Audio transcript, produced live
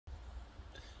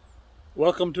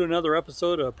Welcome to another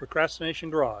episode of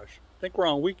Procrastination Garage. I think we're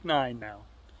on week 9 now.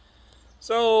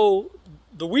 So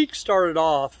the week started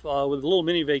off with a little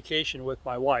mini vacation with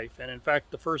my wife, and in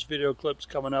fact the first video clips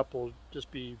coming up will just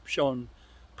be showing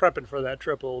prepping for that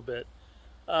trip a little bit.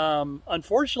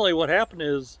 Unfortunately, what happened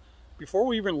is before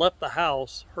we even left the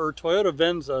house, her Toyota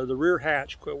Venza, the rear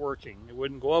hatch, quit working. It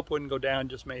wouldn't go up, wouldn't go down,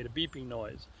 just made a beeping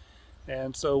noise.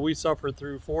 And so we suffered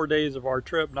through 4 days of our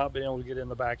trip not being able to get in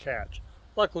the back hatch.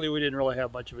 Luckily, we didn't really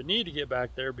have much of a need to get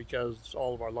back there because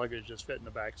all of our luggage just fit in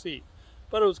the back seat.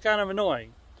 But it was kind of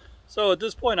annoying. So at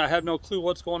this point, I have no clue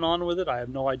what's going on with it. I have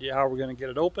no idea how we're going to get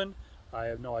it open. I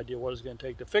have no idea what it's going to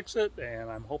take to fix it, and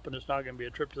I'm hoping it's not going to be a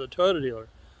trip to the Toyota dealer.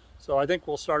 So I think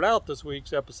we'll start out this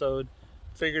week's episode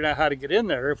figuring out how to get in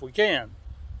there if we can.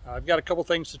 I've got a couple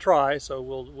things to try, so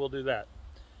we'll do that.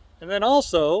 And then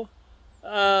also,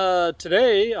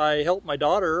 today I helped my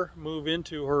daughter move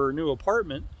into her new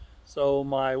apartment. So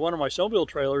one of my snowmobile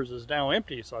trailers is now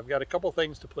empty, so I've got a couple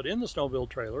things to put in the snowmobile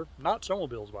trailer, not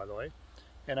snowmobiles by the way,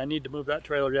 and I need to move that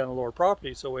trailer down the lower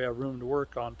property so we have room to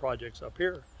work on projects up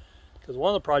here. Because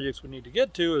one of the projects we need to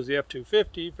get to is the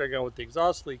F-250, figure out what the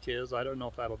exhaust leak is. I don't know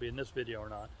if that'll be in this video or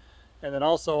not. And then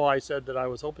also I said that I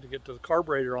was hoping to get to the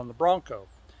carburetor on the Bronco,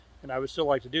 and I would still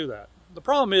like to do that. The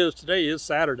problem is today is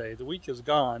Saturday, the week is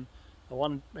gone. I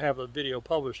want to have a video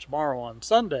published tomorrow on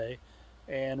Sunday.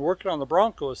 And working on the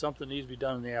Bronco is something that needs to be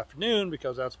done in the afternoon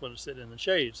because that's when it's sitting in the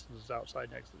shade since it's outside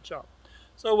next to the shop.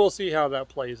 So we'll see how that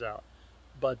plays out.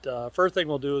 But first thing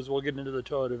we'll do is we'll get into the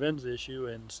Toyota Venza issue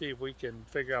and see if we can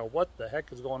figure out what the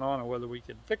heck is going on or whether we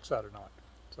can fix that or not.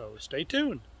 So stay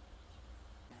tuned.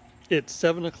 It's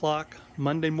 7 o'clock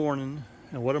Monday morning,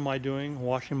 and what am I doing?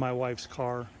 Washing my wife's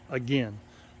car again.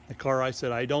 The car I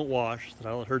said I don't wash, that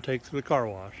I let her take through the car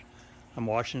wash. I'm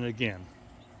washing it again.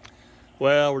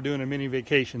 Well, we're doing a mini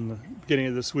vacation the beginning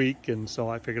of this week, and so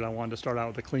I figured I wanted to start out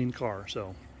with a clean car.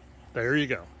 So there you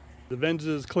go. The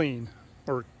Venza is clean,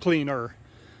 or cleaner.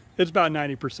 It's about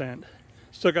 90%.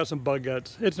 Still got some bug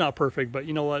guts. It's not perfect, but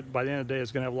you know what? By the end of the day,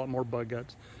 it's going to have a lot more bug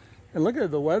guts. And look at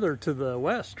the weather to the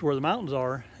west where the mountains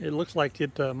are. It looks like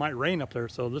it might rain up there,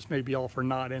 so this may be all for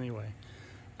naught anyway.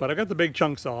 But I got the big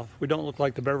chunks off. We don't look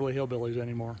like the Beverly Hillbillies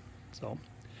anymore. So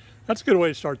that's a good way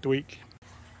to start the week.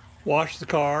 Wash the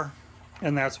car.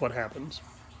 And that's what happens.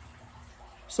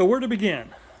 So where to begin?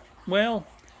 Well,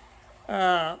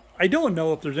 I don't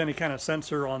know if there's any kind of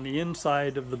sensor on the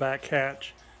inside of the back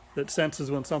hatch that senses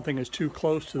when something is too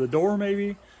close to the door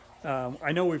maybe.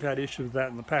 I know we've had issues with that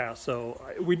in the past. So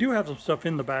we do have some stuff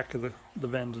in the back of the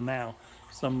Venza now.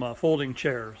 Some folding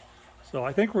chairs. So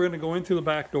I think we're going to go in through the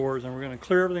back doors and we're going to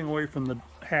clear everything away from the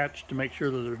hatch to make sure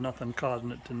that there's nothing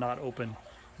causing it to not open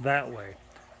that way.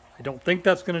 I don't think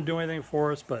that's going to do anything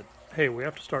for us, but hey, we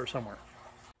have to start somewhere.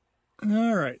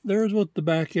 All right, there's what the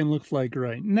back end looks like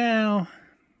right now.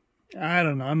 I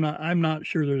don't know. I'm not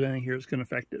sure there's anything here that's going to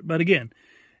affect it. But again,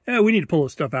 we need to pull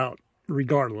this stuff out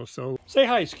regardless. So say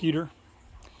hi, Skeeter.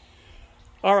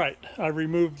 All right, I've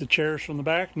removed the chairs from the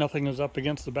back. Nothing is up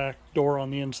against the back door on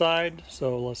the inside.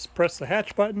 So let's press the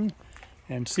hatch button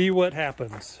and see what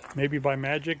happens. Maybe by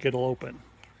magic it'll open.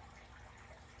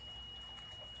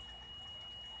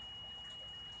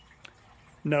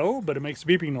 No, but it makes a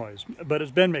beeping noise. But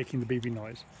it's been making the beeping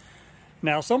noise.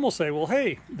 Now, some will say, well,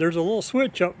 hey, there's a little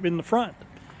switch up in the front.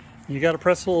 You got to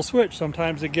press the little switch.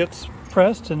 Sometimes it gets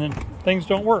pressed and then things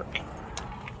don't work.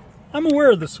 I'm aware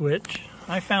of the switch.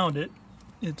 I found it.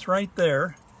 It's right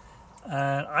there.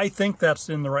 I think that's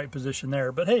in the right position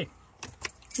there. But hey,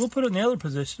 we'll put it in the other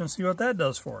position and see what that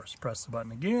does for us. Press the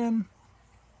button again.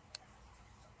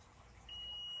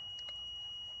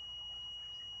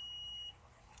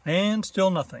 And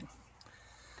still nothing.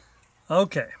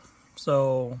 Okay,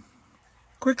 so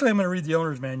quickly I'm going to read the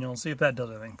owner's manual and see if that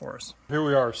does anything for us. Here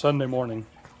we are, Sunday morning.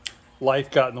 Life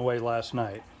got in the way last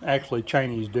night. Actually,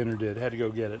 Chinese dinner did. Had to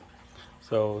go get it.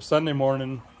 So Sunday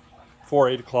morning,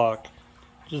 8 o'clock,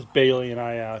 just Bailey and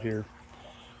I out here.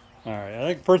 All right, I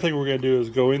think the first thing we're going to do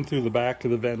is go in through the back of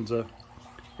the Venza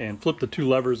and flip the 2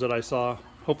 levers that I saw.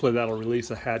 Hopefully that'll release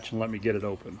a hatch and let me get it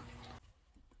open.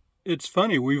 It's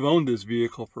funny, we've owned this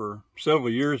vehicle for several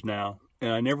years now,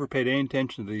 and I never paid any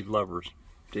attention to these levers.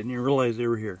 Didn't even realize they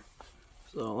were here.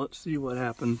 So let's see what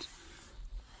happens.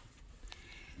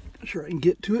 I'm sure I can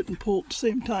get to it and pull at the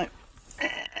same time.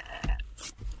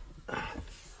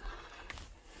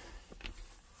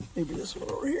 Maybe this one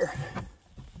over here.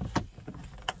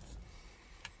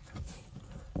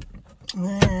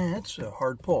 That's a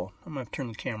hard pull. I'm going to turn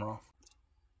the camera off.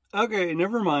 Okay,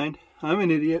 never mind. I'm an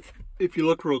idiot. If you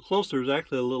look real close, there's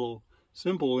actually a little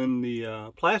symbol in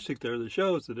the plastic there that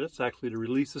shows that it's actually to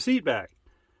release the seat back.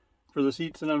 for the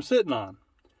seats that I'm sitting on.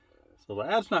 So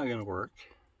that's not going to work.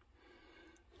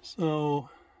 So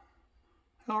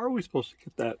how are we supposed to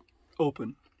get that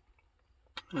open?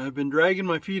 I've been dragging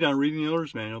my feet on reading the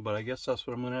owner's manual, but I guess that's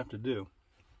what I'm going to have to do.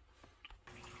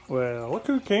 Well, look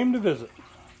who came to visit.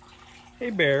 Hey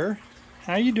Bear,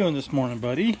 how you doing this morning,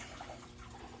 buddy?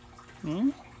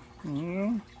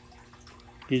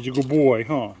 He's a good boy,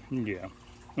 huh? Yeah.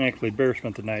 Actually, Bear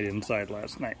spent the night inside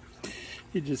last night.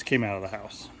 He just came out of the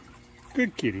house.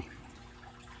 Good kitty.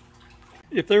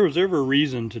 If there was ever a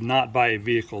reason to not buy a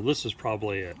vehicle, this is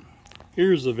probably it.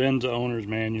 Here's the Venza owner's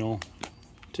manual.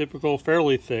 Typical,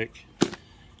 fairly thick.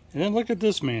 And then look at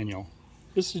this manual.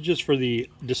 This is just for the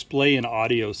display and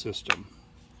audio system.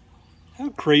 How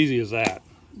crazy is that?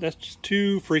 That's just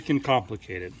too freaking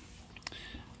complicated.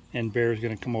 And Bear's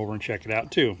going to come over and check it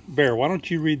out too. Bear, why don't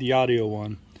you read the audio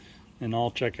one and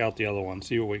I'll check out the other one,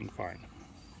 see what we can find.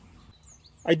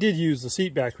 I did use the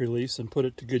seat back release and put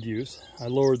it to good use. I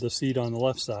lowered the seat on the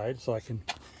left side so I can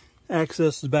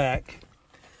access the back.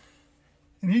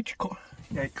 In each corner,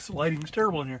 yikes, lighting's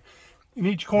terrible in here. In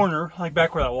each corner, like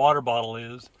back where that water bottle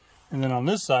is, and then on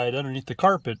this side, underneath the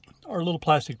carpet, are little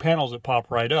plastic panels that pop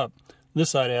right up.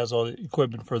 This side has all the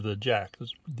equipment for the jack,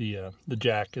 the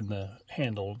jack and the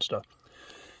handle and stuff.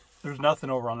 There's nothing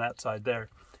over on that side there.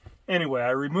 Anyway,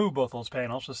 I removed both those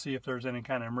panels to see if there's any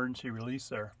kind of emergency release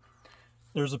there.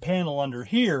 There's a panel under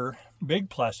here, big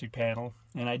plastic panel,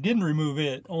 and I didn't remove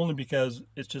it only because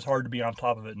it's just hard to be on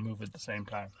top of it and move it at the same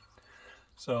time.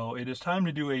 So it is time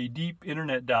to do a deep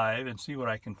internet dive and see what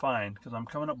I can find because I'm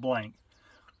coming up blank.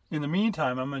 In the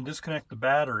meantime, I'm going to disconnect the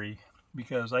battery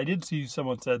because I did see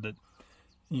someone said that,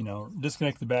 you know,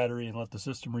 disconnect the battery and let the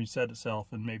system reset itself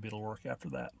and maybe it'll work after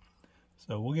that.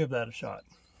 So we'll give that a shot.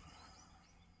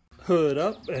 Hood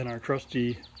up and our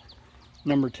trusty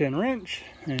number 10 wrench,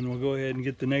 and we'll go ahead and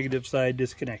get the negative side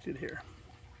disconnected here.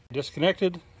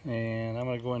 Disconnected, and I'm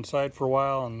going to go inside for a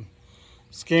while and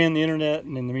scan the internet,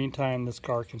 and in the meantime this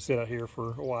car can sit out here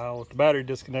for a while with the battery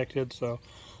disconnected, so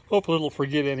hopefully it'll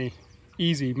forget any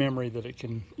easy memory that it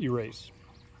can erase.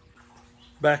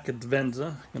 Back at the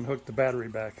Venza, and hook the battery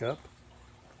back up.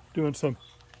 Doing some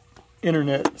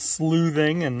internet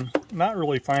sleuthing and not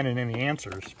really finding any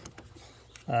answers.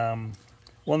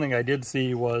 One thing I did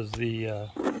see was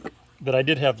that I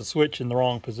did have the switch in the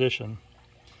wrong position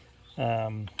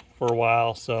for a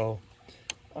while, so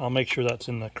I'll make sure that's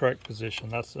in the correct position.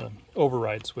 That's the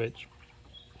override switch.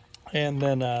 And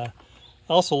then I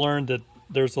also learned that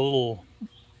there's a little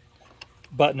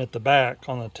button at the back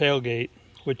on the tailgate,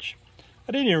 which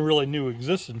I didn't even really knew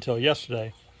existed until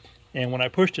yesterday. And when I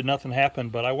pushed it, nothing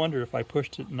happened, but I wonder if I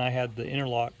pushed it and I had the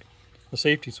interlock, the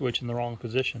safety switch in the wrong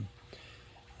position.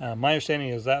 My understanding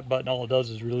is that button, all it does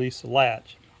is release the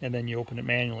latch, and then you open it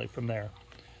manually from there.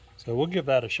 So we'll give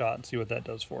that a shot and see what that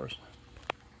does for us.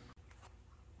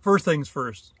 First things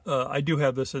first, I do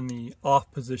have this in the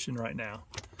off position right now.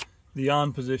 The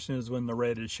on position is when the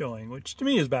red is showing, which to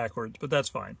me is backwards, but that's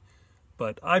fine.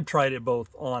 But I've tried it both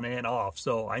on and off,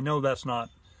 so I know that's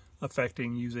not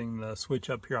affecting using the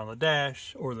switch up here on the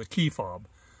dash or the key fob.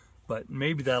 But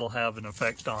maybe that'll have an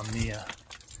effect on the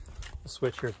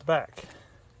switch here at the back.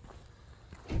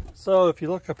 So if you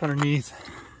look up underneath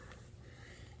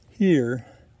here,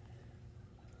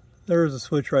 there's a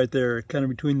switch right there, kind of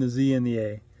between the Z and the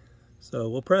A. So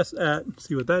we'll press that and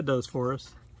see what that does for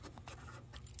us.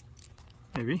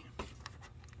 Maybe.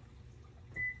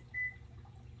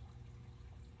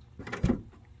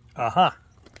 Aha!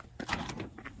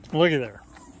 Look at there.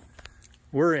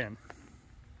 We're in.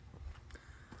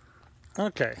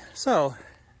 Okay, so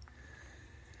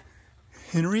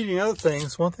in reading other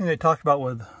things, one thing they talked about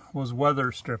was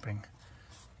weather stripping.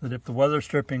 That if the weather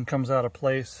stripping comes out of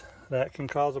place, that can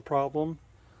cause a problem.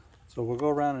 So we'll go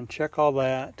around and check all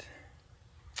that.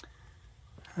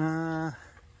 You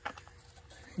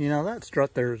know, that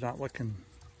strut there is not looking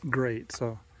great,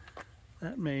 so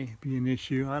that may be an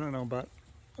issue. I don't know about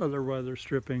other weather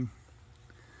stripping.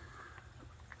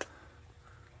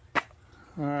 I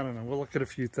don't know, we'll look at a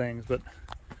few things, but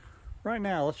right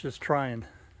now let's just try and...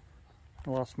 I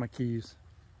lost my keys.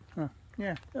 Huh,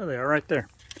 yeah, there they are, right there.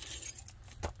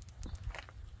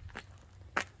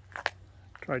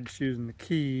 Tried just using the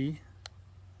key.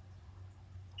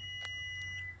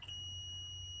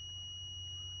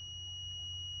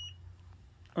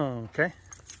 Okay.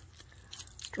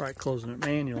 Let's try closing it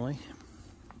manually.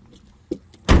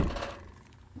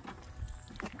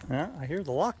 Yeah, I hear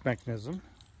the lock mechanism.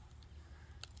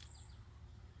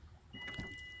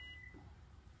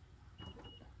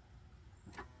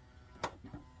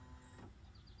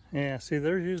 Yeah, see,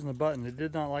 they're using the button. It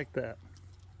did not like that.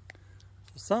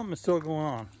 So something is still going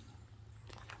on.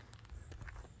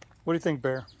 What do you think,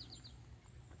 Bear?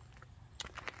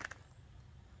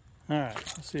 All right,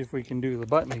 let's see if we can do the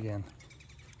button again.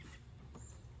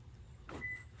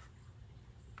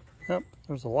 Yep,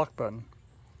 there's a lock button.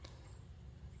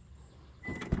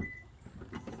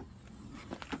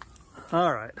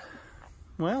 All right,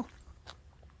 well,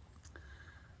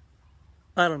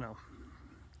 I don't know.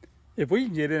 If we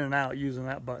can get in and out using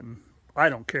that button, I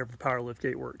don't care if the power lift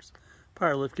gate works.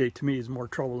 Power lift gate to me is more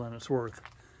trouble than it's worth.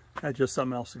 That's just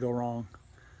something else to go wrong.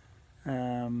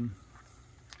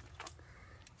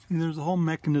 There's a whole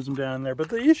mechanism down there, but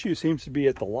the issue seems to be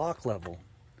at the lock level.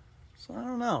 So I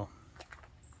don't know.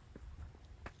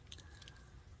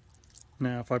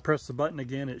 Now, if I press the button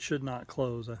again, it should not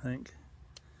close, I think.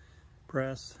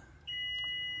 Press.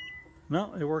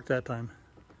 No, it worked that time.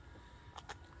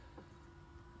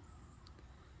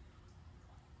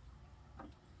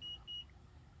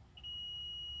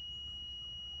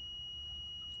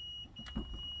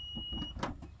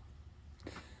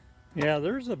 Yeah,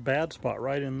 there's a bad spot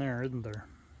right in there, isn't there?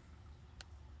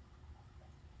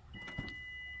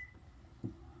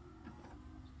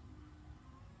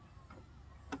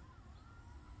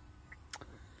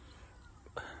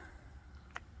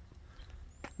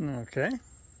 Okay.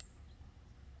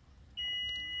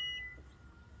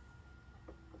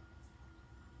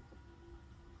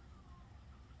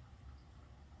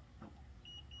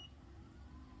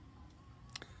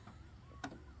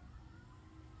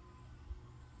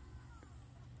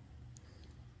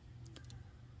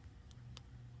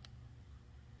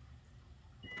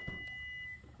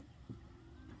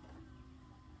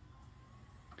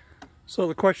 So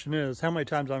the question is, how many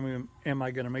times am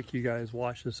I going to make you guys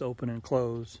watch this open and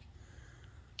close,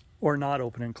 or not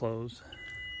open and close?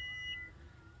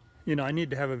 You know, I need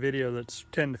to have a video that's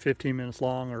 10 to 15 minutes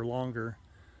long or longer,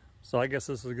 so I guess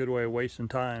this is a good way of wasting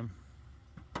time.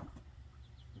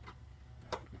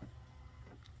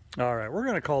 All right, we're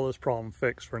going to call this problem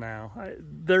fixed for now.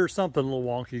 There's something a little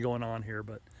wonky going on here,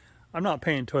 but I'm not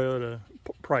paying Toyota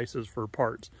prices for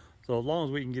parts, so as long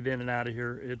as we can get in and out of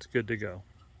here, it's good to go.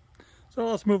 So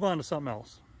let's move on to something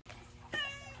else.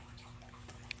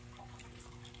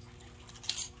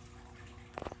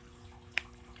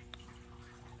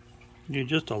 You're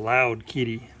just a loud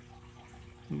kitty.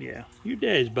 Yeah, you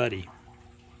days, buddy.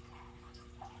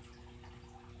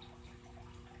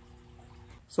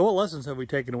 So what lessons have we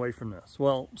taken away from this?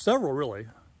 Well, several really.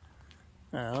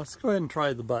 Let's go ahead and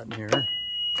try the button here.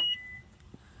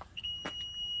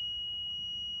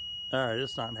 All right,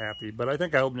 it's not happy, but I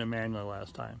think I opened it manually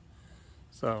last time.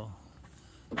 So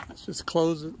let's just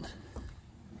close it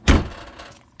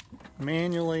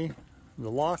manually.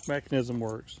 The lock mechanism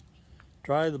works.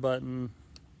 Try the button.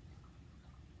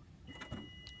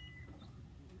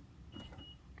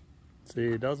 See,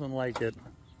 it doesn't like it,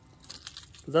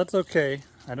 but that's okay.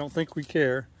 I don't think we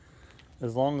care,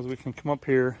 as long as we can come up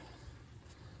here,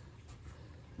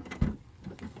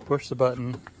 push the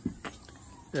button,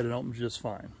 and it opens just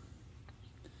fine.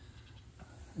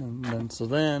 And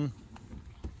then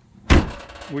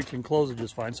we can close it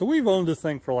just fine. So we've owned this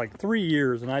thing for like 3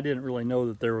 years, and I didn't really know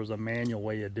that there was a manual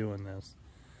way of doing this.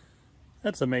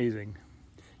 That's amazing.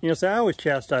 You know, so I always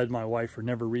chastise my wife for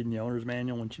never reading the owner's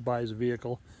manual when she buys a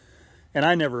vehicle. And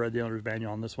I never read the owner's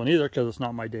manual on this one either, because it's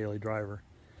not my daily driver.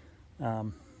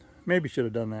 Maybe should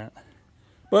have done that.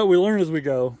 But we learn as we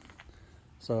go.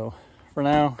 So for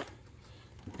now,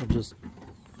 we'll just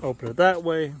open it that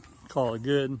way, call it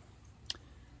good.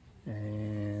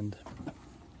 And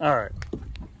all right.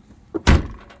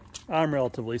 I'm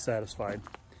relatively satisfied.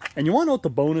 And you want to know what the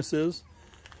bonus is?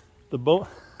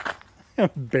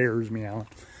 Bears me out.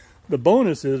 The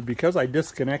bonus is, because I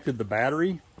disconnected the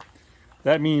battery,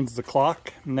 that means the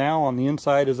clock now on the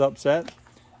inside is upset,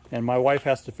 and my wife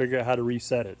has to figure out how to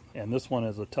reset it. And this one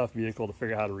is a tough vehicle to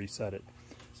figure out how to reset it.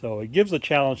 So it gives a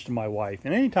challenge to my wife.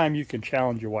 And anytime you can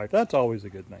challenge your wife, that's always a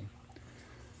good thing.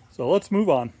 So let's move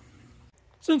on.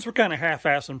 Since we're kind of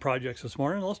half-assing projects this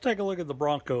morning, let's take a look at the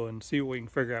Bronco and see what we can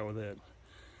figure out with it.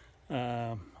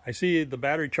 I see the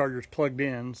battery charger's plugged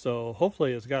in, so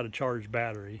hopefully it's got a charged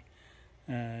battery.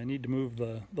 I need to move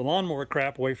the lawnmower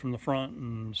crap away from the front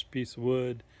and this piece of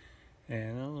wood.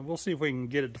 And we'll see if we can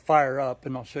get it to fire up,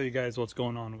 and I'll show you guys what's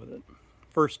going on with it.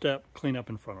 First step, clean up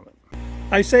in front of it.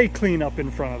 I say clean up in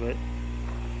front of it.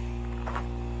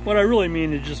 What I really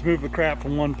mean is just move the crap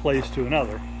from one place to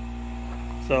another.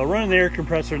 So running the air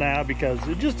compressor now, because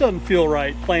it just doesn't feel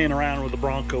right playing around with the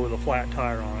Bronco with a flat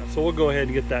tire on it. So we'll go ahead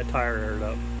and get that tire aired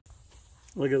up.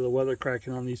 Look at the weather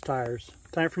cracking on these tires.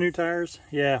 Time for new tires?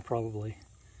 Yeah, probably.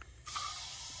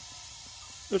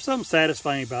 There's something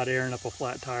satisfying about airing up a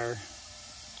flat tire.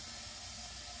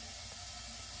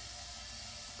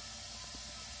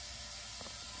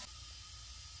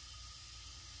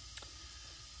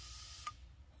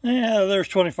 Yeah, there's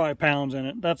 25 pounds in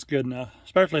it. That's good enough,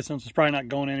 especially since it's probably not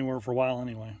going anywhere for a while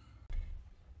anyway.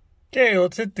 Okay,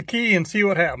 let's hit the key and see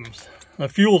what happens. The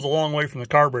fuel's a long way from the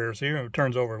carburetor, so even if it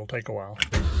turns over, it'll take a while.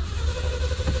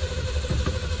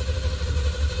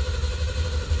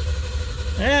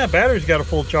 Yeah, battery's got a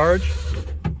full charge.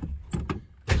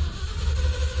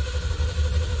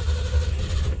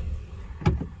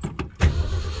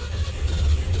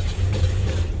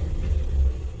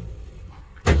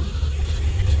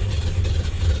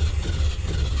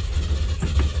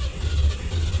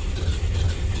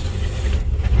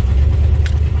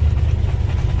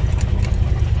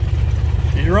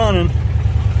 She's running.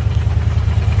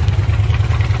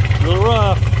 A little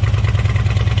rough.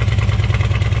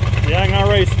 Yeah, I can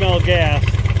already smell gas.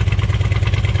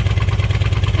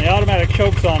 The automatic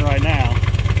choke's on right now.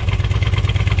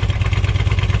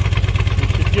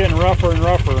 It's just getting rougher and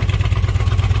rougher.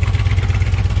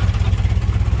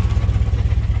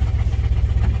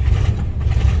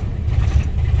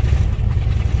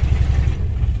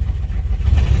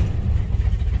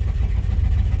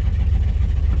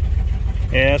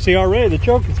 Yeah, see, already the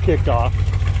choke is kicked off.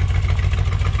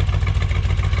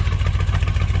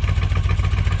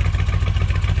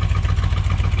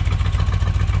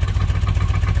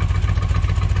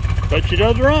 But she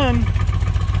does run.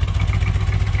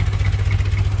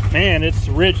 Man, it's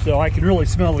rich though. I can really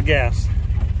smell the gas.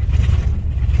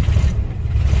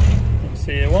 Let's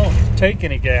see, it won't take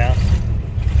any gas.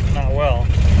 Not well.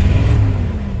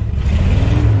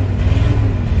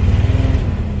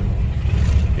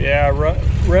 Yeah,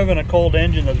 revving a cold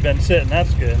engine that's been sitting,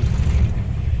 that's good.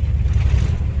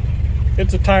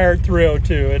 It's a tired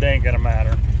 302, it ain't gonna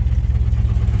matter.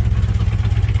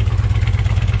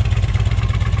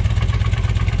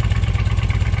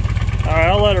 Alright,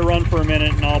 I'll let it run for a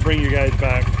minute and I'll bring you guys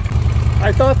back.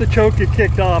 I thought the choke had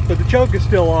kicked off, but the choke is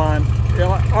still on.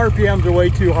 RPMs are way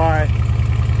too high.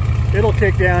 It'll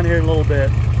kick down here in a little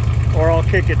bit, or I'll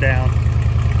kick it down.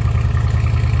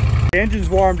 The engine's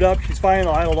warmed up, she's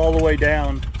finally idled all the way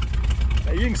down.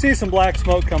 You can see some black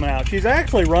smoke coming out. She's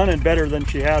actually running better than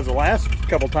she has the last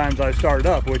couple times I started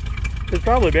up, which has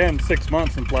probably been 6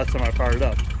 months since the last time I fired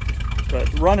up.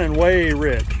 But running way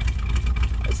rich.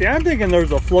 See, I'm thinking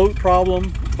there's a float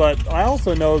problem, but I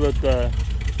also know that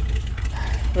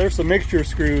there's some mixture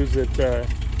screws that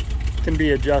can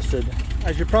be adjusted.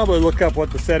 I should probably look up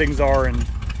what the settings are and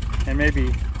maybe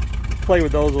play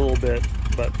with those a little bit.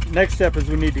 But next step is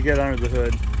we need to get under the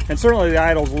hood. And certainly the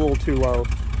idle's a little too low.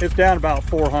 It's down about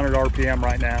 400 RPM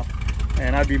right now,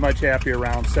 and I'd be much happier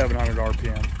around 700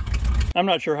 RPM. I'm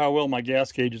not sure how well my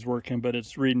gas gauge is working, but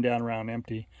it's reading down around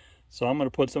empty. So I'm going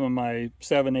to put some of my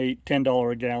 $7, $8,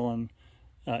 $10 a gallon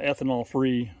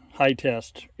ethanol-free high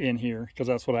test in here, because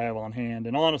that's what I have on hand.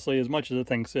 And honestly, as much as the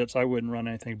thing sits, I wouldn't run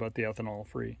anything but the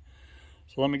ethanol-free.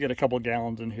 So let me get a couple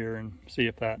gallons in here and see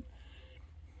if that,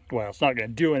 well, it's not going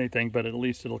to do anything, but at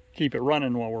least it'll keep it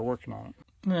running while we're working on it.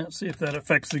 Let's see if that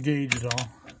affects the gauge at all.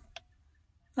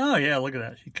 Oh yeah, look at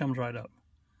that. She comes right up.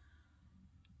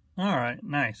 All right,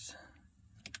 nice.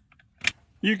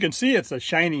 You can see it's a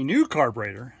shiny new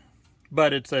carburetor,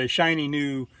 but it's a shiny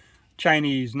new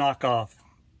Chinese knockoff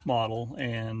model,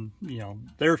 and you know,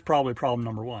 there's probably problem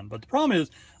number one. But the problem is,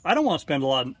 I don't want to spend a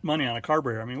lot of money on a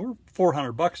carburetor. I mean, we're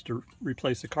 $400 to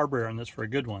replace the carburetor on this for a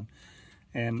good one.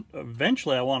 And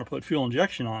eventually I want to put fuel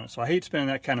injection on it. So I hate spending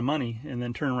that kind of money and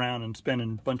then turn around and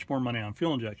spending a bunch more money on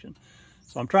fuel injection.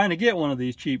 So I'm trying to get one of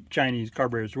these cheap Chinese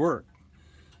carburetors to work.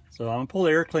 So I'm going to pull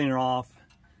the air cleaner off,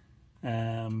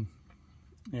 and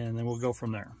then we'll go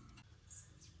from there.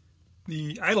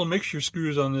 The idle mixture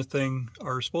screws on this thing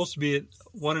are supposed to be at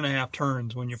 1.5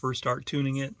 turns when you first start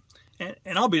tuning it.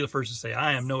 And I'll be the first to say,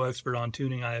 I am no expert on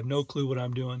tuning. I have no clue what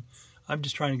I'm doing. I'm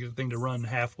just trying to get the thing to run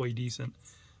halfway decent.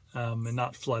 And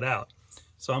not flood out.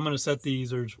 So I'm going to set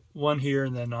these, there's one here,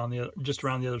 and then on the other, just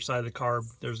around the other side of the carb,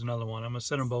 there's another one. I'm going to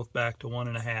set them both back to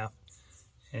 1.5,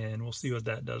 and we'll see what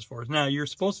that does for us. Now, you're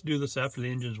supposed to do this after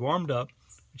the engine's warmed up,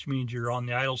 which means you're on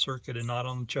the idle circuit and not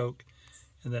on the choke,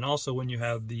 and then also when you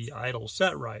have the idle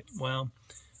set right. Well,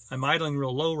 I'm idling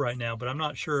real low right now, but I'm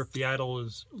not sure if the idle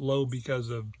is low because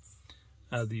of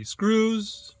the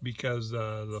screws, because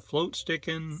the float's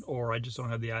sticking, or I just don't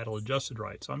have the idle adjusted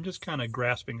right. So I'm just kind of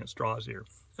grasping at straws here.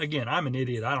 Again, I'm an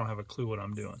idiot. I don't have a clue what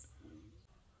I'm doing.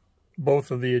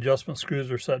 Both of the adjustment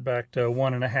screws are set back to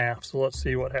 1.5, so let's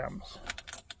see what happens.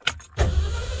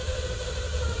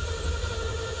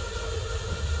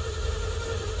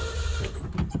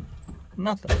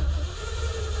 Nothing.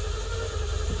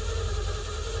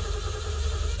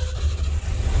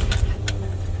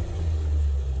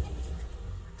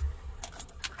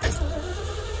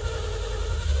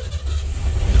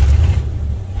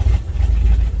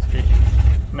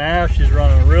 She's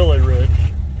running really rich.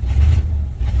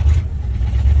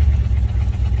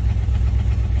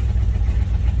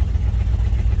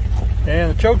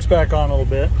 And the choke's back on a little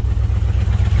bit.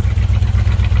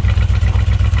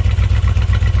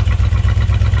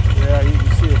 Yeah, you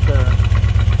can see it there.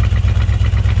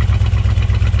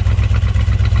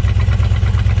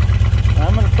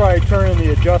 I'm going to try turning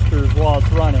the adjusters while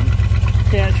it's running.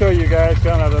 Can't show you guys,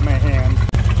 don't have it in my hand.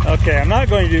 Okay, I'm not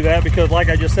going to do that because, like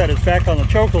I just said, it's back on the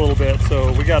choke a little bit,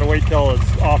 so we got to wait till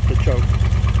it's off the choke.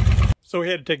 So we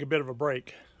had to take a bit of a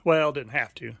break. Well, didn't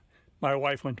have to. My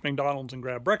wife went to McDonald's and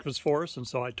grabbed breakfast for us, and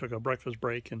so I took a breakfast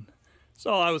break. And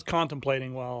so I was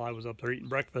contemplating while I was up there eating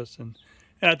breakfast, and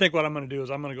I think what I'm going to do is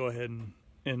I'm going to go ahead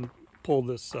and pull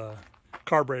this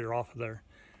carburetor off of there.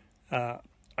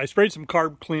 I sprayed some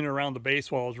carb cleaner around the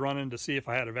base while I was running to see if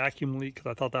I had a vacuum leak,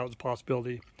 because I thought that was a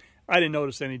possibility. I didn't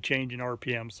notice any change in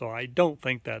RPM, so I don't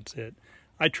think that's it.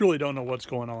 I truly don't know what's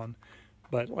going on.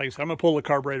 But like I said, I'm going to pull the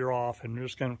carburetor off, and we're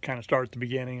just going to kind of start at the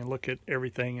beginning and look at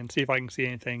everything and see if I can see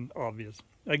anything obvious.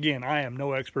 Again, I am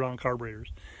no expert on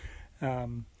carburetors.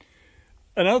 Another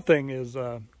thing is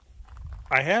I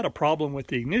had a problem with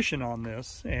the ignition on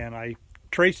this, and I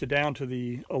traced it down to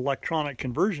the electronic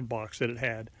conversion box that it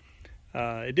had.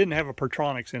 It didn't have a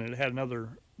Procrastination in it. It had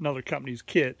another company's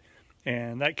kit,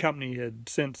 and that company had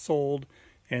since sold,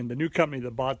 and the new company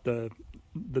that bought the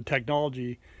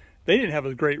technology, they didn't have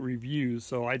as great reviews,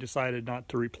 so I decided not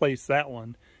to replace that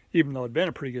one, even though it had been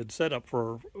a pretty good setup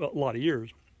for a lot of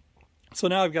years. So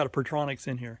now I've got a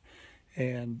Procrastination in here,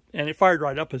 and it fired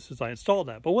right up as soon as I installed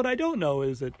that. But what I don't know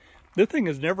is that this thing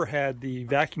has never had the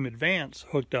vacuum advance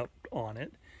hooked up on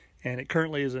it, and it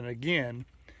currently isn't again.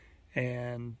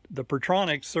 And the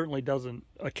Procrastination certainly doesn't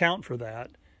account for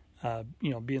that,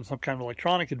 being some kind of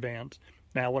electronic advance.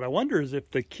 Now, what I wonder is if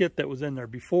the kit that was in there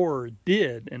before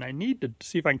did, and I need to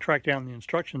see if I can track down the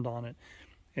instructions on it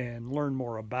and learn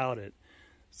more about it.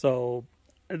 So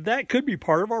that could be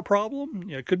part of our problem.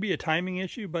 It could be a timing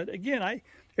issue. But again,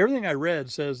 everything I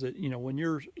read says that, when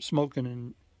you're smoking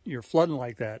and you're flooding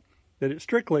like that it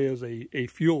strictly is a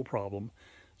fuel problem.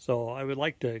 So I would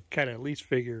like to kind of at least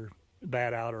figure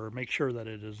that out, or make sure that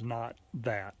it is not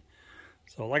that.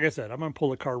 So like I said, I'm going to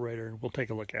pull the carburetor and we'll take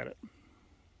a look at it.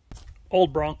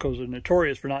 Old Broncos are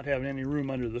notorious for not having any room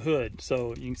under the hood,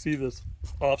 so you can see this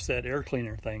offset air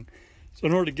cleaner thing. So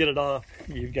in order to get it off,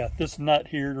 you've got this nut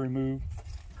here to remove,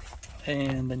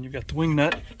 and then you've got the wing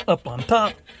nut up on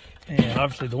top, and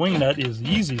obviously the wing nut is the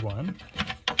easy one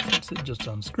since it just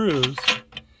unscrews.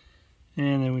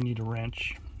 And then we need a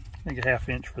wrench, I think a 1/2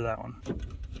 inch for that one.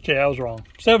 Okay, I was wrong.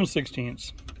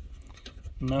 7/16.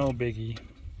 No biggie.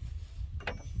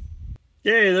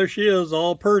 Yay, there she is,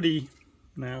 all purty.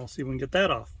 Now, let's see if we can get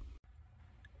that off.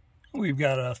 We've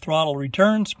got a throttle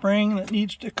return spring that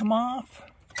needs to come off.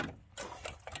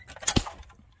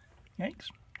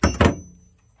 Yikes.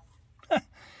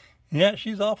 Yeah,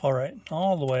 she's off all right,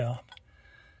 all the way off.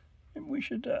 Maybe we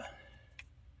should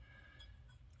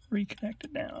reconnect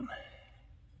it down.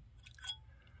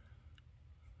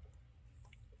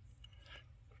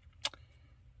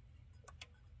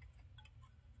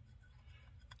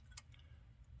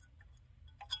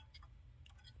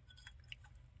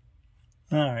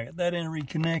 Alright, got that in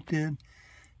reconnected.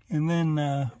 And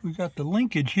then we've got the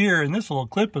linkage here, and this little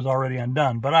clip is already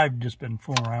undone, but I've just been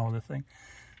fooling around with this thing.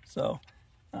 So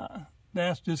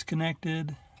that's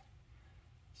disconnected.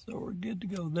 So we're good to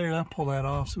go there. I'll pull that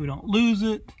off so we don't lose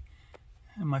it.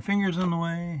 And my finger's in the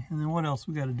way. And then what else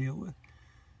we got to deal with?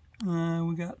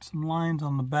 We got some lines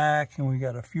on the back, and we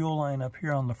got a fuel line up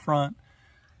here on the front.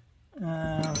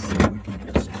 Let's see if we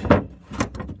can just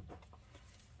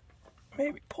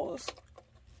maybe pull this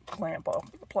clamp off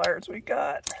with the pliers we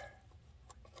got.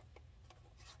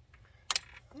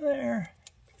 There.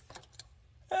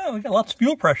 Oh, we got lots of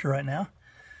fuel pressure right now.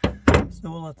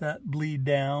 So we'll let that bleed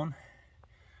down.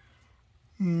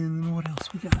 And what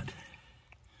else we got?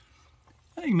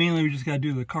 I think mainly we just got to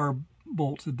do the carb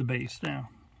bolts at the base now.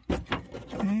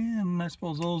 And I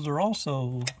suppose those are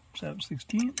also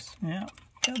 7/16. Yeah,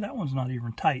 that one's not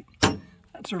even tight.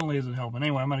 That certainly isn't helping.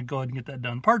 Anyway, I'm going to go ahead and get that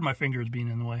done. Pardon my fingers being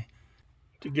in the way.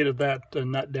 To get at that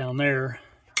nut down there,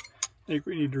 I think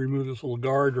we need to remove this little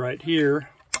guard right here.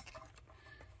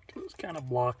 It's kind of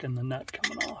blocking the nut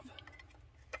coming off.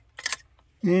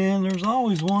 And there's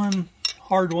always one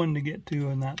hard one to get to,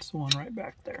 and that's the one right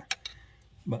back there.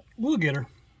 But we'll get her.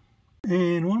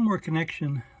 And one more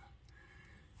connection.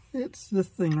 It's this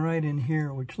thing right in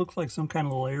here, which looks like some kind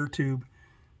of little air tube.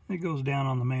 It goes down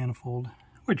on the manifold.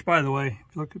 Which, by the way,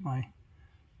 if you look at my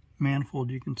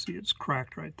manifold, you can see it's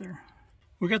cracked right there.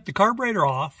 We got the carburetor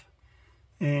off,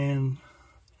 and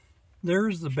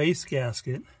there's the base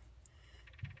gasket.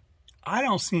 I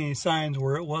don't see any signs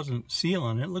where it wasn't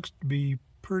sealing. It looks to be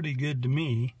pretty good to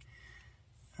me.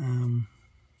 A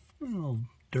little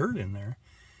dirt in there.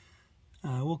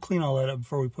 We'll clean all that up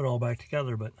before we put it all back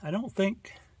together, but I don't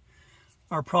think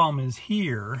our problem is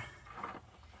here.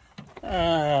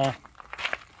 Prepped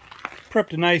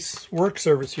a nice work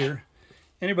surface here.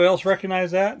 Anybody else recognize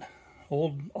that?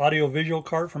 Old audio-visual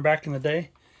cart from back in the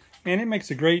day? And it makes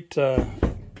a great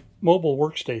mobile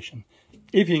workstation.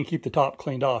 If you can keep the top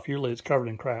cleaned off. Usually it's covered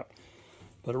in crap.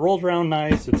 But it rolls around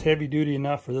nice. It's heavy duty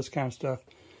enough for this kind of stuff.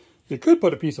 You could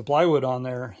put a piece of plywood on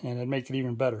there and it'd make it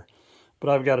even better. But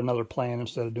I've got another plan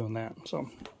instead of doing that. So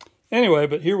anyway,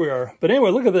 but here we are. But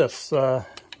anyway, look at this. Flip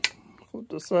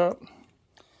this up.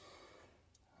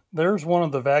 There's one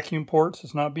of the vacuum ports.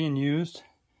 It's not being used.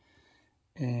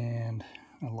 And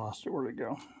I lost it. Where'd it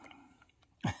go?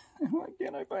 Why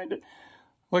can't I find it?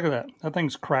 Look at that. That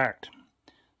thing's cracked.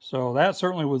 So that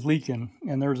certainly was leaking.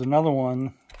 And there's another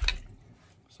one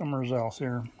somewhere else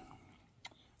here.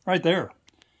 Right there.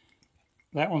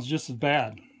 That one's just as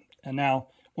bad. And now,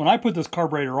 when I put this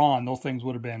carburetor on, those things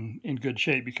would have been in good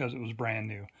shape because it was brand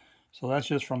new. So that's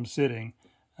just from sitting.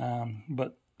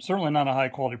 But certainly not a high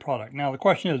quality product. Now the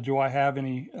question is, do I have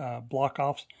any block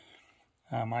offs?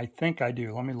 I think I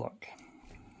do. Let me look.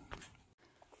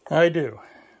 I do.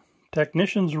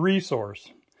 Technician's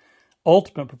Resource.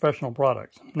 Ultimate Professional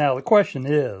Products. Now the question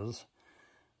is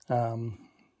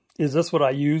this what I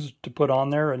used to put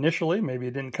on there initially? Maybe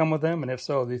it didn't come with them, and if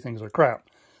so, these things are crap.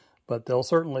 But they'll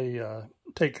certainly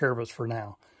take care of us for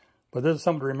now. But this is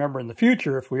something to remember in the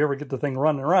future. If we ever get the thing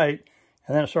running right,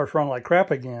 and then it starts running like crap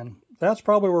again, that's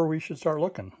probably where we should start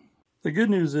looking. The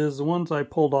good news is the ones I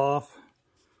pulled off,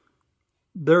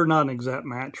 they're not an exact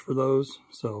match for those,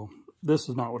 so this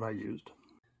is not what I used.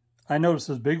 I noticed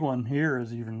this big one here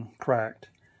is even cracked.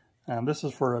 This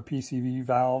is for a PCV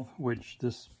valve, which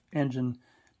this engine,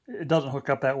 it doesn't hook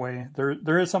up that way.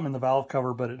 There is something in the valve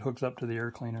cover, but it hooks up to the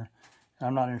air cleaner.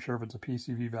 I'm not even sure if it's a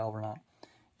PCV valve or not.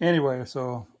 Anyway,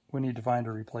 so we need to find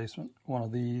a replacement, one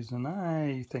of these, and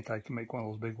I think I can make one of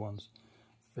those big ones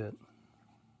fit.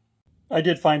 I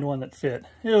did find one that fit.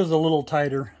 It was a little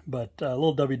tighter, but a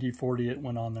little WD-40 it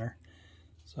went on there.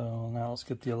 So now let's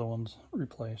get the other ones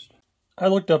replaced. I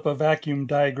looked up a vacuum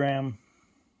diagram.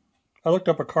 I looked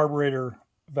up a carburetor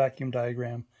vacuum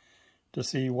diagram to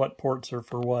see what ports are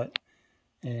for what.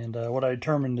 And what I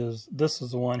determined is this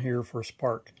is the one here for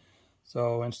spark.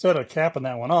 So instead of capping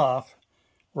that one off,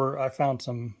 I found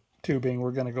some tubing.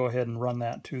 We're going to go ahead and run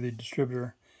that to the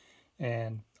distributor.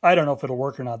 And I don't know if it'll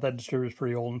work or not. That distributor's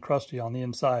pretty old and crusty on the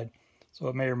inside, so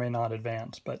it may or may not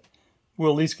advance. But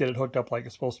we'll at least get it hooked up like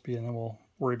it's supposed to be, and then we'll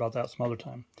worry about that some other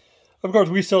time. Of course,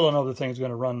 we still don't know if the thing's going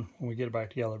to run when we get it back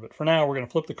together. But for now, we're going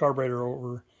to flip the carburetor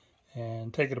over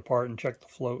and take it apart and check the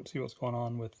float, see what's going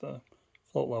on with the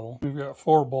float level. We've got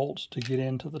 4 bolts to get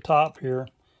into the top here.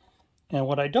 And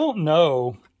what I don't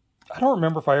know, I don't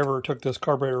remember if I ever took this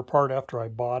carburetor apart after I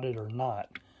bought it or not.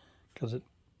 Because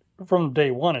from day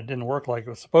one, it didn't work like it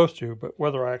was supposed to. But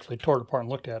whether I actually tore it apart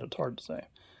and looked at it, it's hard to say.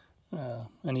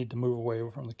 I need to move away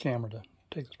from the camera to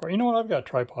take this apart. You know what? I've got a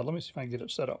tripod. Let me see if I can get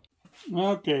it set up.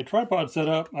 Okay, tripod set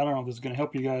up. I don't know if this is going to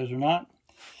help you guys or not.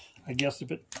 I guess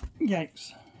if it,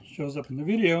 yikes, shows up in the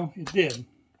video, it did.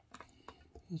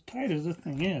 As tight as this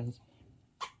thing is,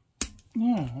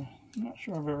 yeah, I'm not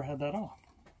sure I've ever had that off.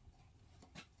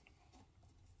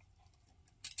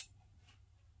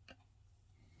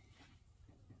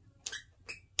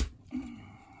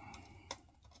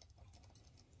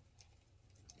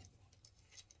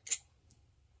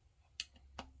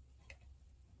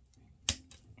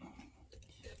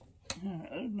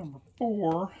 Number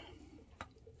 4.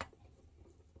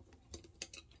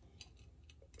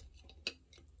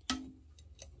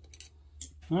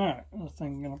 Alright, this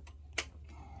thing's gonna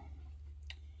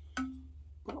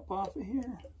pop off of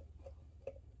here.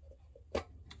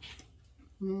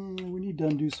 We need to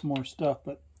undo some more stuff,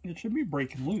 but it should be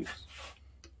breaking loose.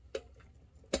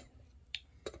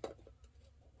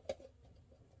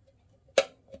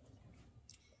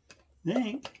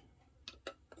 Think.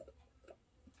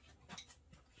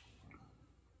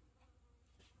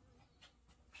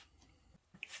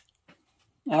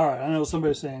 Alright, I know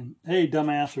somebody's saying, hey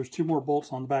dumbass, there's 2 more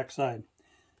bolts on the back side.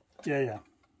 Yeah,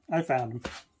 I found them,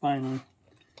 finally.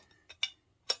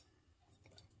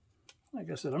 Like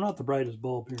I said, I'm not the brightest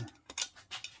bulb here.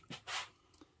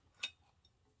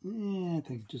 Yeah, I think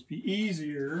it'd just be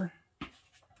easier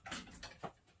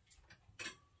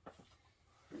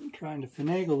trying to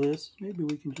finagle this. Maybe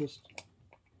we can just...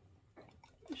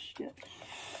 Shit.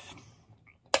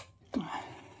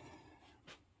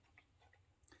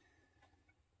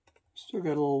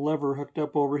 Still got a little lever hooked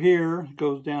up over here. It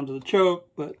goes down to the choke,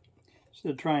 but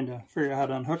instead of trying to figure out how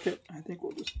to unhook it, I think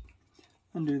we'll just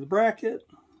undo the bracket.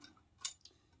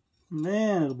 And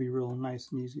then it'll be real nice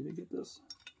and easy to get this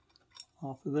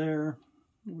off of there.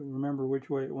 We remember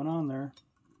which way it went on there.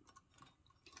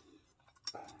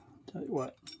 Tell you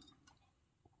what,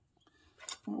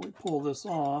 why don't we pull this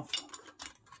off?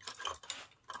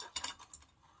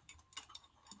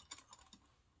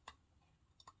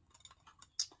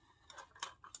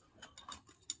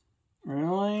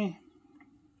 Really?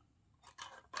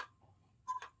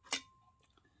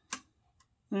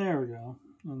 There we go.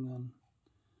 And then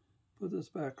put this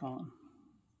back on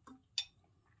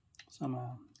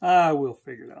somehow. We'll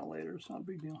figure it out later. It's not a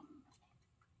big deal.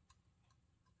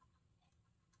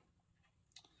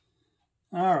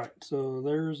 Alright, so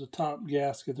there's a top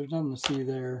gasket. There's nothing to see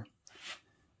there.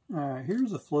 Alright,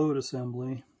 here's a float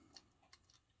assembly.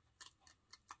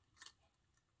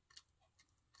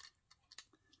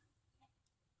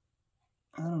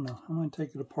 I don't know. I'm going to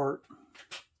take it apart.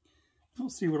 We'll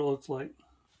see what it looks like.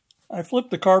 I flipped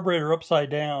the carburetor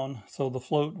upside down so the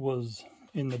float was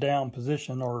in the down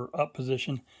position or up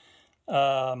position,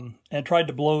 and tried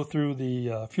to blow through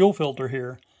the fuel filter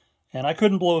here, and I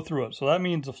couldn't blow through it. So that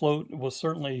means the float was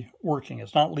certainly working.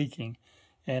 It's not leaking.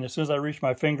 And as soon as I reached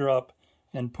my finger up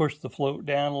and pushed the float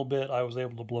down a little bit, I was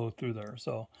able to blow through there.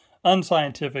 So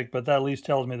unscientific, but that at least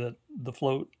tells me that the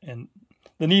float and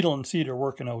the needle and seat are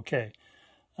working okay.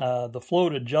 The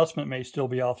float adjustment may still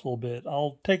be off a little bit.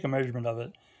 I'll take a measurement of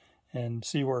it and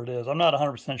see where it is. I'm not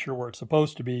 100% sure where it's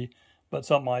supposed to be, but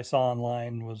something I saw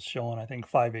online was showing, I think,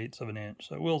 5/8 of an inch.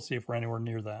 So we'll see if we're anywhere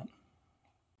near that.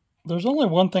 There's only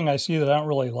one thing I see that I don't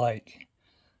really like.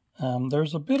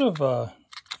 There's a bit of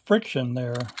friction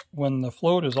there when the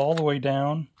float is all the way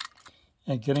down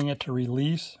and getting it to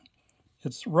release.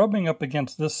 It's rubbing up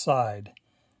against this side,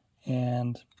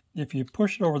 and if you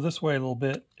push it over this way a little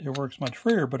bit, it works much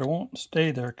freer, but it won't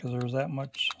stay there because there's that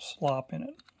much slop in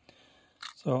it.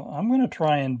 So I'm going to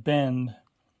try and bend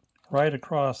right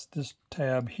across this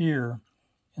tab here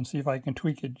and see if I can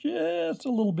tweak it just a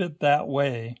little bit that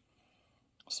way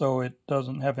so it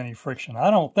doesn't have any friction.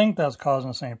 I don't think that's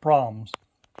causing us any problems,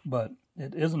 but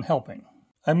it isn't helping.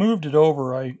 I moved it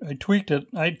over. I tweaked it.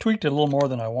 I tweaked it a little more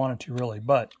than I wanted to, really,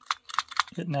 but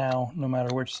it now, no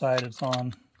matter which side it's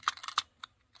on,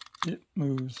 it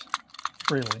moves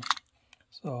freely.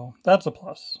 So that's a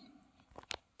plus.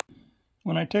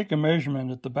 When I take a measurement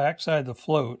at the back side of the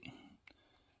float,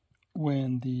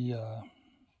 when the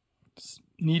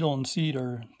needle and seat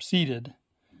are seated,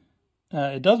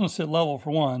 it doesn't sit level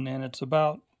for one, and it's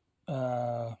about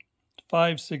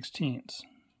 5/16.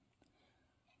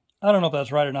 I don't know if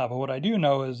that's right or not, but what I do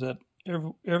know is that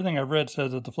everything I've read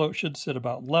says that the float should sit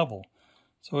about level.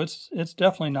 So it's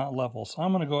definitely not level. So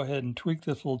I'm going to go ahead and tweak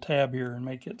this little tab here and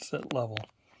make it sit level.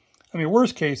 I mean,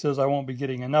 worst case is I won't be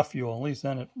getting enough fuel. At least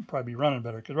then it will probably be running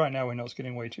better, because right now we know it's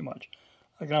getting way too much.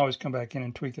 I can always come back in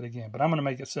and tweak it again, but I'm going to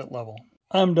make it sit level.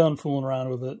 I'm done fooling around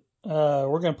with it.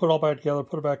 We're going to put it all back together,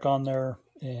 put it back on there,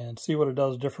 and see what it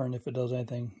does different, if it does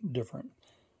anything different.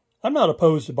 I'm not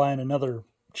opposed to buying another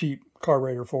cheap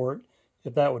carburetor for it,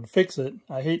 if that would fix it.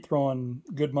 I hate throwing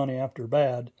good money after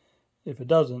bad if it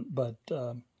doesn't, but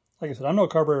like I said, I'm no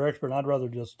carburetor expert, and I'd rather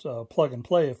just plug and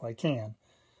play if I can.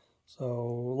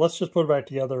 So let's just put it back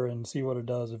together and see what it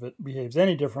does, if it behaves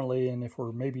any differently, and if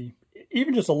we're maybe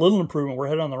even just a little improvement, we're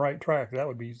headed on the right track. That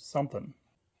would be something.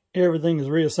 Everything is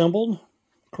reassembled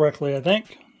correctly, I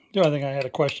think. The only thing I had a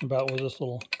question about was this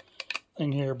little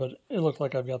thing here, but it looked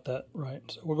like I've got that right.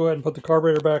 So we'll go ahead and put the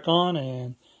carburetor back on,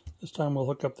 and this time we'll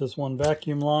hook up this one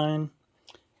vacuum line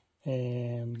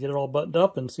and get it all buttoned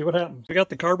up and see what happens. We got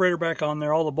the carburetor back on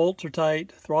there. All the bolts are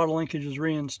tight. Throttle linkage is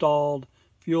reinstalled.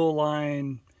 Fuel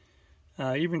line.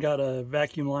 Even got a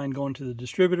vacuum line going to the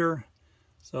distributor.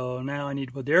 So now I need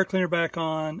to put the air cleaner back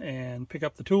on and pick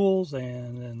up the tools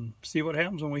and then see what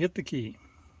happens when we hit the key.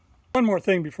 One more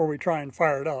thing before we try and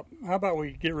fire it up. How about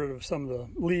we get rid of some of the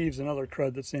leaves and other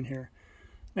crud that's in here.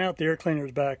 Now that the air cleaner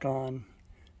is back on,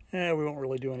 we won't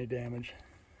really do any damage.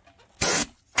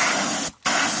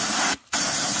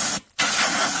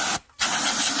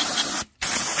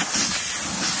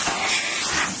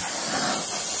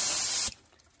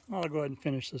 I'll go ahead and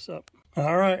finish this up.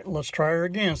 All right, let's try her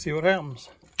again, see what happens.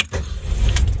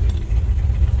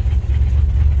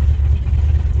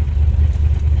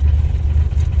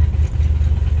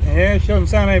 Yeah, she doesn't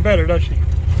sound any better, does she?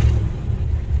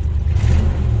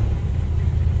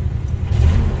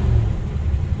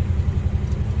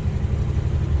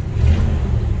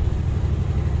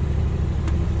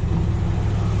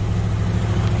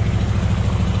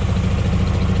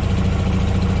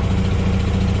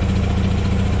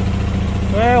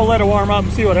 let it warm up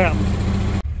and see what happens.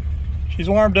 She's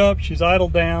warmed up, she's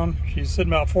idled down, she's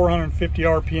sitting about 450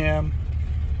 RPM.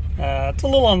 It's a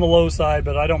little on the low side,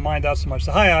 but I don't mind that so much.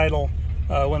 The high idle,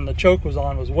 when the choke was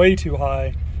on, was way too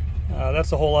high.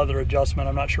 That's a whole other adjustment.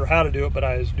 I'm not sure how to do it, but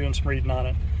I was doing some reading on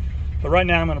it. But right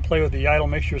now I'm going to play with the idle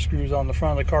mixture screws on the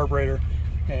front of the carburetor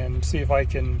and see if I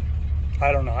can,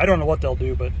 I don't know what they'll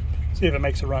do, but see if it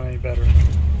makes it run any better.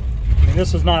 I mean,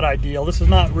 this is not ideal. This is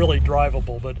not really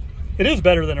drivable, but it is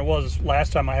better than it was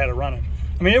last time I had it running.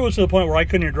 I mean, it was to the point where I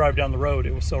couldn't even drive down the road.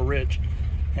 It was so rich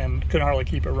and couldn't hardly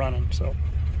keep it running. So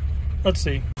let's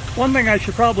see. One thing I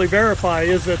should probably verify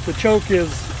is that the choke is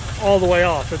all the way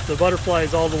off. If the butterfly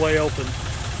is all the way open.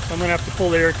 So I'm going to have to pull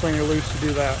the air cleaner loose to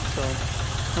do that. So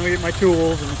I'm going to get my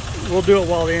tools and we'll do it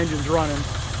while the engine's running.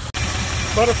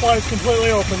 Butterfly is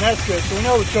completely open. That's good. So we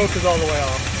know the choke is all the way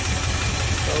off.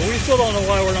 So we still don't know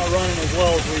why we're not running as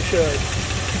well as we should.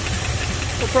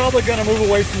 We're probably going to move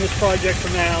away from this project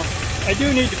for now. I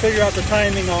do need to figure out the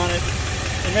timing on it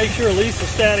and make sure at least the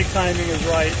static timing is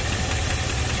right.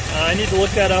 I need to look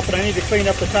that up, and I need to clean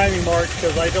up the timing marks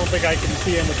because I don't think I can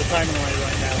see them with the timing light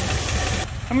right now.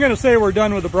 I'm going to say we're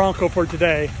done with the Bronco for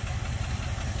today.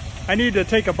 I need to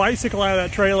take a bicycle out of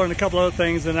that trailer and a couple other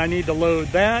things, and I need to load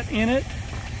that in it.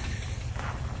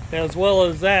 As well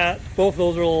as that, both of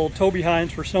those are little tow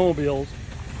behinds for snowmobiles.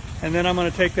 And then I'm going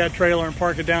to take that trailer and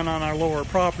park it down on our lower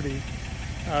property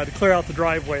to clear out the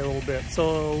driveway a little bit.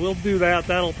 So we'll do that.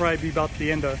 That'll probably be about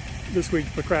the end of this week's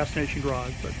Procrastination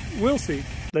Garage, but we'll see.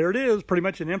 There it is, pretty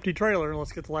much an empty trailer.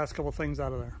 Let's get the last couple things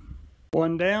out of there.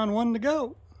 One down, one to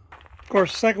go. Of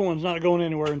course, the second one's not going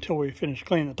anywhere until we finish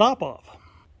cleaning the top off.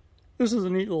 This is a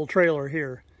neat little trailer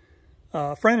here.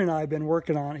 A friend and I have been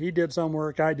working on it. He did some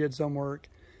work, I did some work.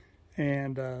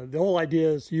 And the whole idea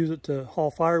is to use it to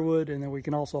haul firewood, and then we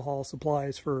can also haul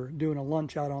supplies for doing a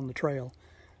lunch out on the trail.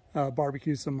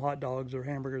 Barbecue some hot dogs or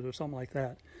hamburgers or something like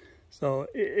that. So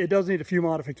it does need a few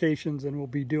modifications, and we'll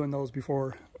be doing those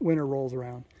before winter rolls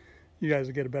around. You guys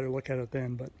will get a better look at it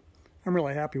then, but I'm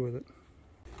really happy with it.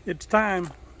 It's time.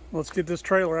 Let's get this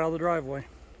trailer out of the driveway.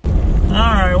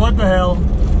 Alright, what the hell.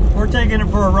 We're taking it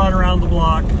for a run around the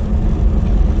block.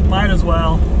 Might as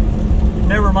well.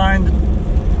 Never mind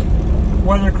the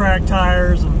weather cracked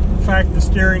tires and the fact the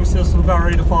steering system's about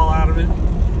ready to fall out of it.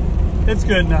 It's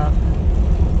good enough.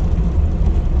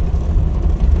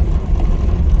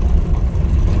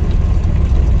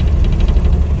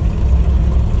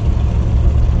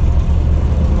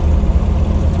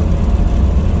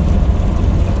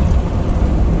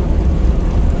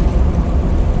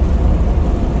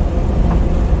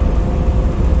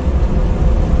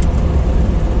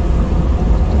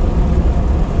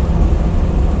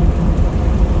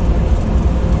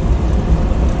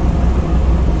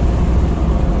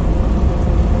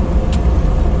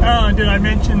 Did I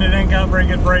mention it ain't got very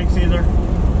good brakes either?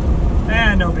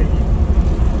 No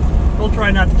biggie. We'll try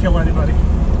not to kill anybody.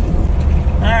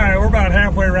 Alright, we're about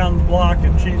halfway around the block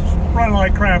and she's running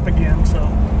like crap again, so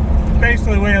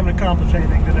basically we haven't accomplished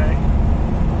anything today.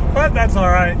 But that's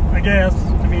alright, I guess.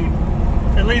 I mean,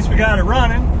 at least we got it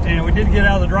running, and we did get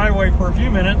out of the driveway for a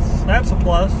few minutes. That's a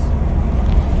plus.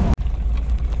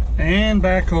 And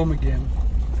back home again.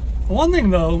 One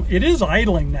thing though, it is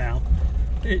idling now.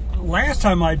 Last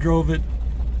time I drove it,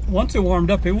 once it warmed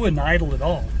up, it wouldn't idle at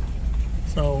all.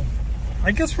 So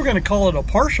I guess we're going to call it a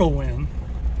partial win.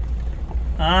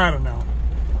 I don't know.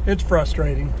 It's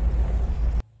frustrating.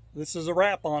 This is a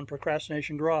wrap on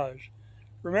Procrastination Garage.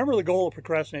 Remember the goal of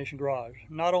Procrastination Garage.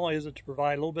 Not only is it to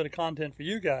provide a little bit of content for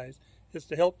you guys, it's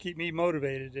to help keep me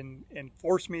motivated and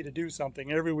force me to do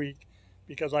something every week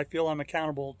because I feel I'm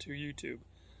accountable to YouTube.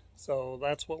 So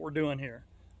that's what we're doing here.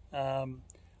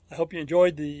 I hope you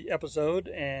enjoyed the episode,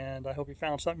 and I hope you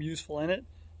found something useful in it.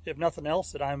 If nothing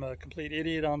else, that I'm a complete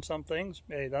idiot on some things,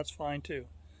 hey, that's fine too.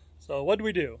 So what did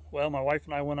we do? Well, my wife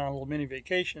and I went on a little mini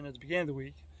vacation at the beginning of the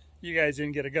week. You guys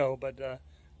didn't get to go, but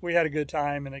we had a good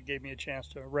time, and it gave me a chance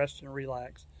to rest and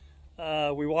relax.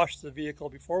 We washed the vehicle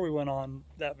before we went on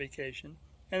that vacation,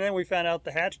 and then we found out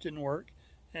the hatch didn't work,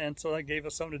 and so that gave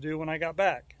us something to do when I got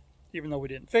back. Even though we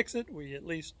didn't fix it, we at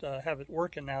least have it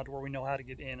working now to where we know how to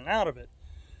get in and out of it.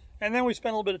 And then we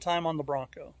spent a little bit of time on the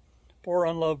Bronco. Poor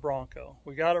unloved Bronco.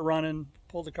 We got it running,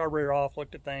 pulled the carburetor off,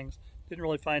 looked at things, didn't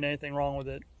really find anything wrong with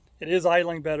it. It is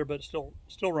idling better, but it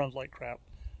still runs like crap.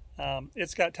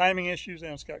 It's got timing issues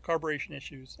and it's got carburation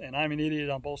issues, and I'm an idiot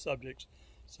on both subjects,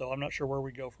 so I'm not sure where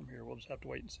we go from here. We'll just have to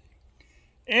wait and see.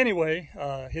 Anyway,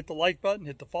 hit the like button,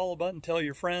 hit the follow button, tell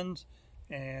your friends,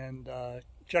 and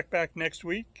check back next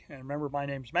week. And remember, my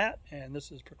name's Matt, and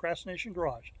this is Procrastination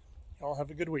Garage. Y'all have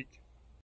a good week.